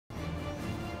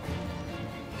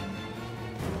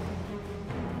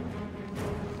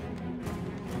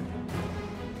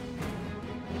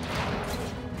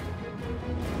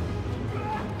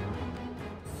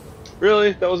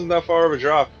Really? That wasn't that far of a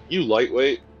drop. You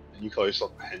lightweight, and you call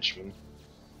yourself a henchman.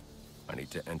 I need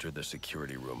to enter the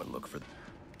security room and look for...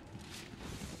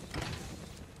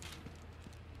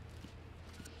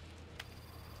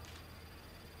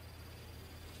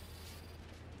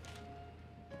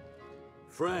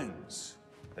 Friends,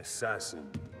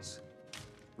 assassins,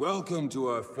 welcome to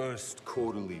our first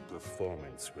quarterly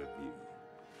performance review.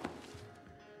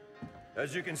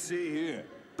 As you can see here,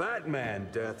 Batman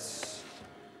deaths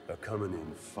are coming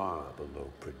in far below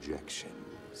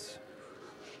projections.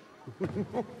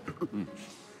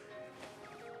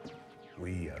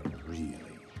 We are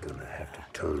really gonna have to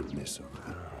turn this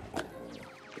around.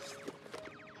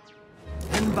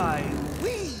 And by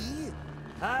we,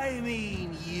 I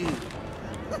mean you.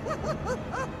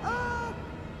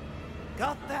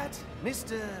 Got that,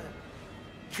 Mr.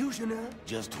 Kushner?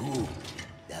 Just who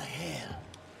the hell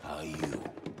are you?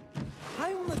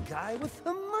 I'm the guy with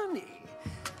the money.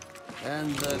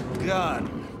 And the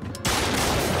gun.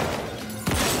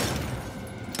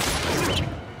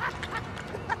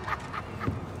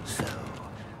 So,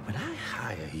 when I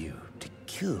hire you to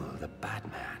kill the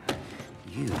Batman,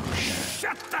 you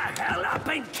shut the hell up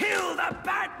and kill the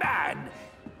Batman!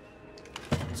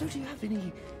 So do you have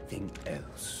anything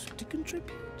else to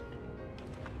contribute?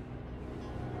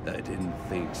 I didn't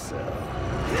think so.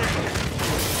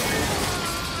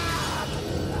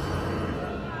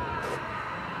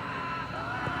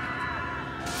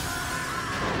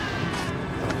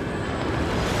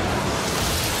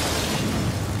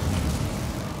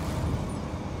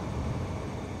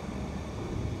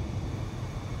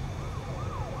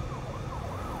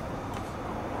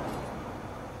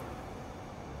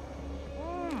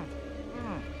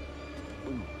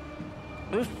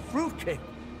 This fruitcake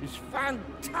is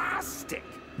fantastic!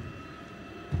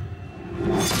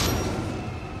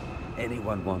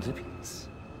 Anyone want a piece?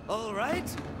 All right,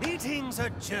 meeting's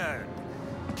adjourned.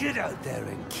 Get out there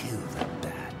and kill the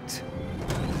bat.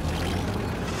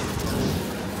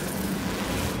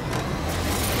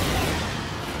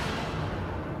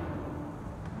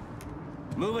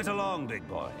 Move it along, big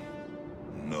boy.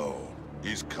 No,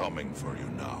 he's coming for you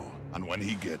now. And when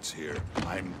he gets here,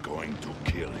 I'm going to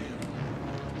kill him.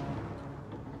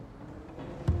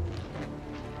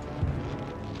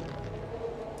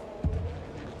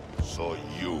 So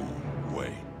you wait.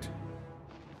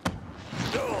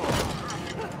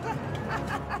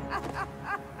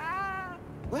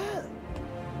 Well,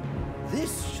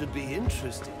 this should be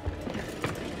interesting.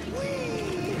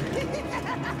 Whee!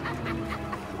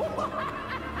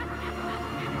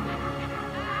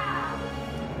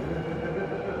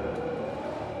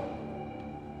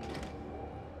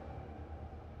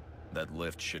 That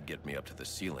lift should get me up to the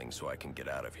ceiling so I can get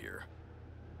out of here.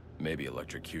 Maybe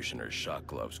electrocutioner's shock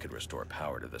gloves could restore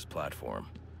power to this platform.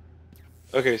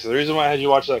 Okay, so the reason why I had you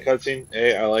watch that cutscene,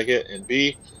 A, I like it, and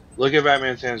B, look at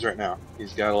Batman's hands right now.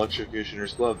 He's got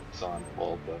electrocutioner's gloves on.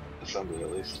 Well, the assembly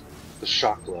at least. The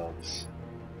shock gloves.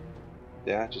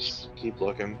 Yeah, just keep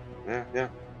looking. Yeah,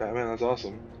 Batman, that's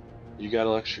awesome. You got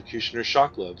electrocutioner's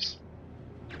shock gloves.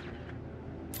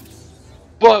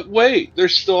 But wait, they're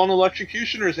still on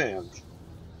electrocutioner's hands.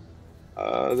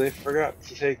 They forgot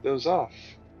to take those off.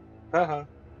 Haha.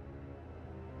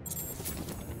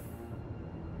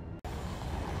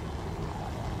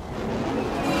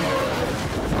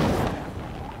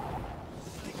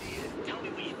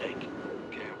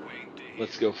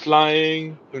 Let's go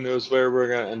flying. Who knows where we're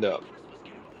gonna end up?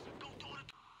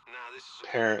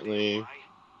 Apparently,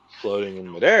 floating in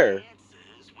midair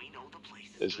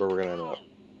is where we're gonna end up.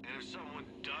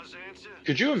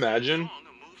 Could you imagine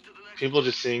people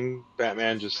just seeing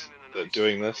Batman just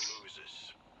doing this,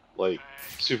 like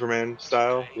Superman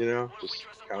style, you know, just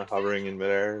kind of hovering in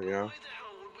midair, you know?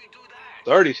 It's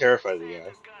already terrified the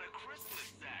guy.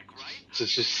 To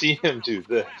just see him do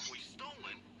this.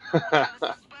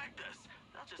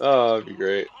 Oh, it'd be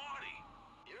great.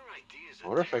 I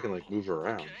wonder if I can like move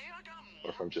around,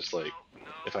 or if I'm just like,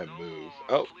 if I move.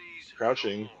 Oh,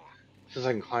 crouching. It says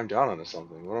I can climb down onto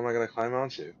something. What am I gonna climb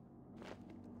onto?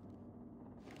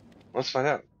 Let's find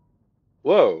out.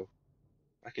 Whoa!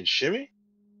 I can shimmy?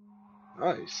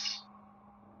 Nice.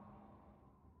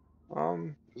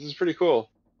 This is pretty cool.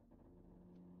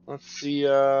 Let's see,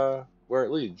 where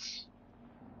it leads.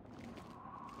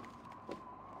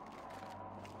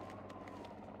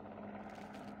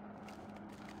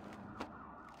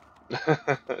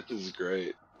 This is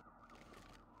great.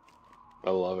 I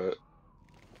love it.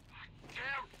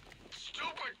 Damn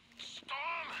stupid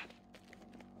storm!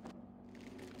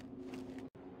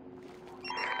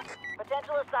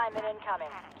 Potential assignment incoming.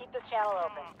 Keep this channel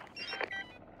open.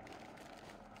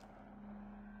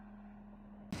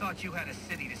 thought you had a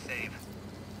city to save.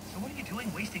 So what are you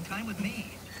doing wasting time with me?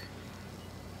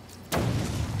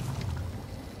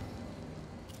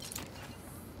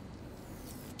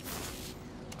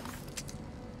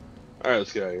 Alright,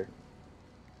 let's get out of here.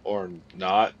 Or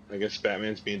not. I guess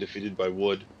Batman's being defeated by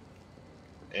wood.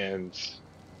 And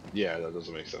yeah, that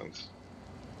doesn't make sense.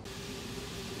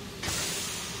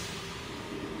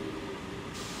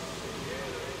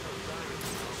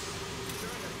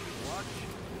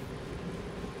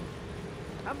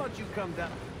 How about you come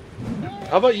down?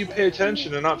 How about you pay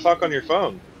attention and not talk on your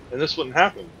phone? And this wouldn't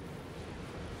happen.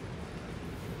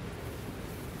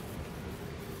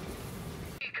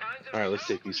 Alright, let's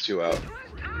take these two out.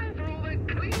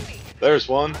 There's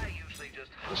one.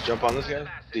 Let's jump on this guy.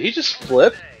 Did he just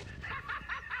flip?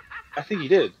 I think he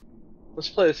did. Let's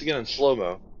play this again in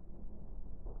slow-mo.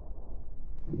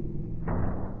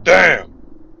 Damn!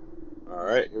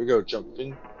 Alright, here we go.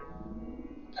 Jumping.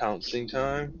 Pouncing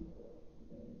time.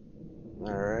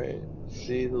 Alright.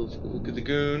 See, look at the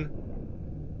goon.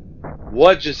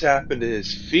 What just happened to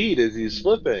his feet as he's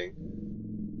flipping?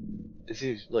 Is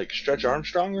he like Stretch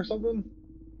Armstrong or something?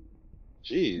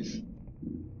 Jeez.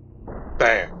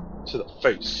 Bam! To the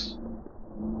face.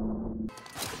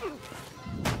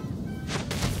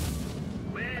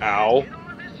 Ow.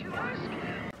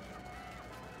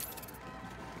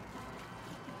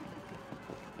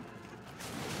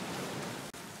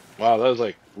 Wow, that was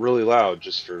like really loud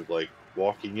just for like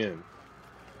walking in.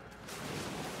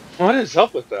 What is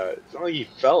up with that? It's not like he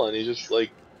fell and he's just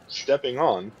like stepping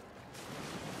on.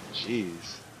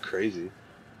 Jeez, crazy.